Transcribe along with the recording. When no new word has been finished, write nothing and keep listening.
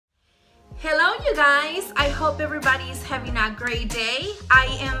you guys, I hope everybody is having a great day. I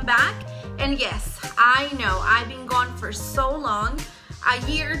am back, and yes, I know I've been gone for so long, a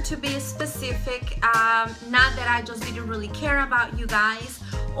year to be specific. Not that I just didn't really care about you guys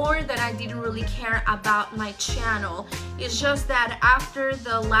or that I didn't really care about my channel. It's just that after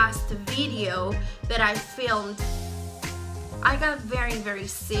the last video that I filmed, I got very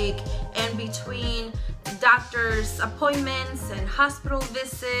sick, and between doctor's appointments and hospital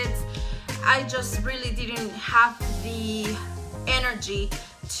visits, I just really didn't have the energy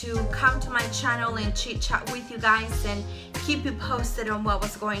to come to my channel and chit chat with you guys and keep you posted on what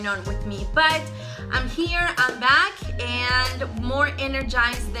was going on with me. But I'm here, I'm back, and more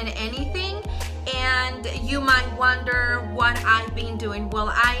energized than anything. And you might wonder what I've been doing.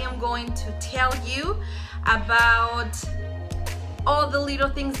 Well, I am going to tell you about all the little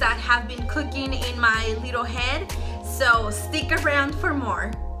things that have been cooking in my little head, so stick around for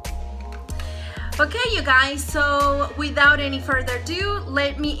more. Okay, you guys, so without any further ado,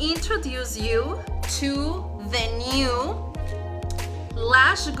 let me introduce you to the new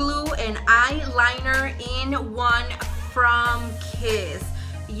lash glue and eyeliner in one from Kiss.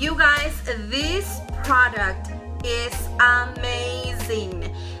 You guys, this product is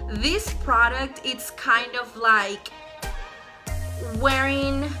amazing. This product, it's kind of like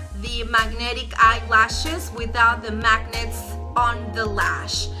wearing the magnetic eyelashes without the magnets on the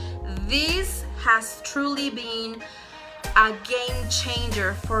lash. This has truly been a game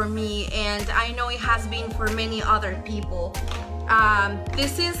changer for me, and I know it has been for many other people.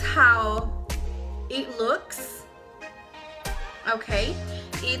 This is how it looks. Okay,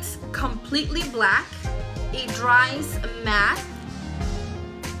 it's completely black. It dries matte.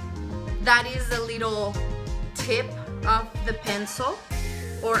 That is the little tip of the pencil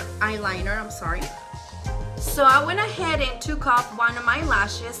or eyeliner, I'm sorry. So I went ahead and took off one of my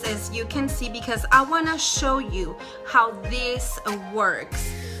lashes, as you can see, because I want to show you how this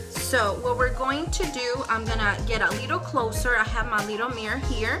works. So what we're going to do, I'm gonna get a little closer. I have my little mirror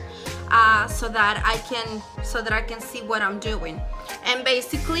here, so that I can see what I'm doing. And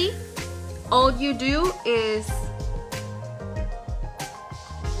basically all you do is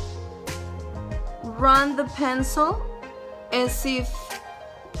run the pencil as if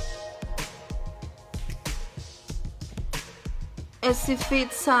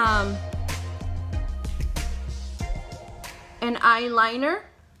it's an eyeliner,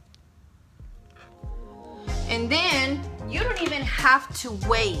 and then you don't even have to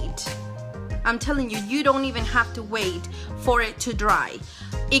wait. I'm telling you, you don't even have to wait for it to dry.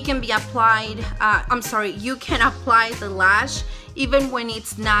 It can be applied, you can apply the lash even when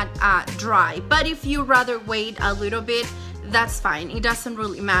it's not dry. But if you rather wait a little bit, that's fine. It doesn't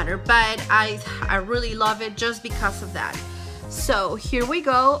really matter. But I really love it just because of that. So here we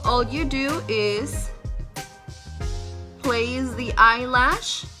go. All you do is place the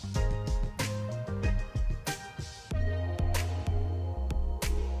eyelash.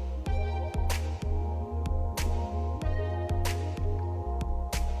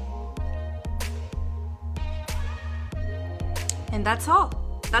 And that's all.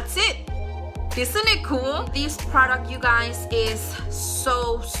 That's it. Isn't it cool? This product, you guys, is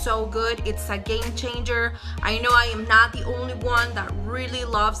so good. It's a game changer. I know I am not the only one that really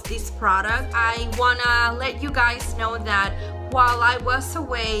loves this product. I wanna let you guys know that while I was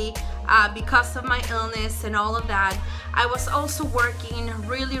away because of my illness and all of that, I was also working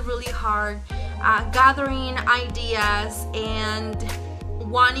really hard, gathering ideas and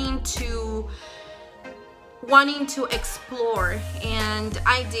wanting to explore, and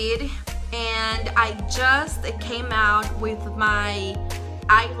I did. And I just came out with my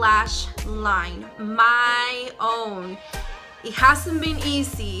eyelash line, my own. It hasn't been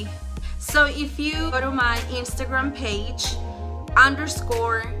easy. So if you go to my Instagram page,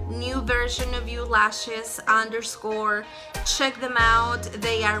 _new version of you lashes _ check them out.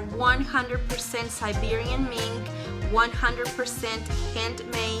 They are 100% Siberian mink, 100%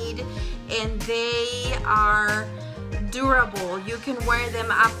 handmade, and they are durable. You can wear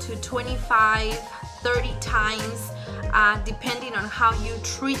them up to 25, 30 times, depending on how you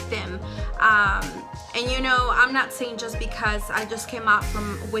treat them. And you know, I'm not saying just because I just came out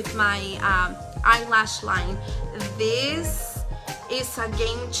with my eyelash line. This is a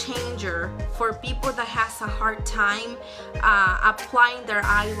game changer for people that has a hard time applying their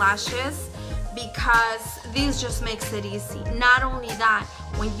eyelashes, because this just makes it easy. Not only that,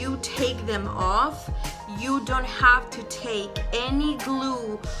 when you take them off, you don't have to take any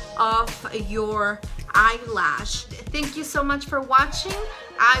glue off your eyelash. Thank you so much for watching.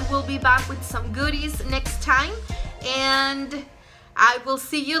 I will be back with some goodies next time, and I will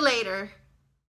see you later.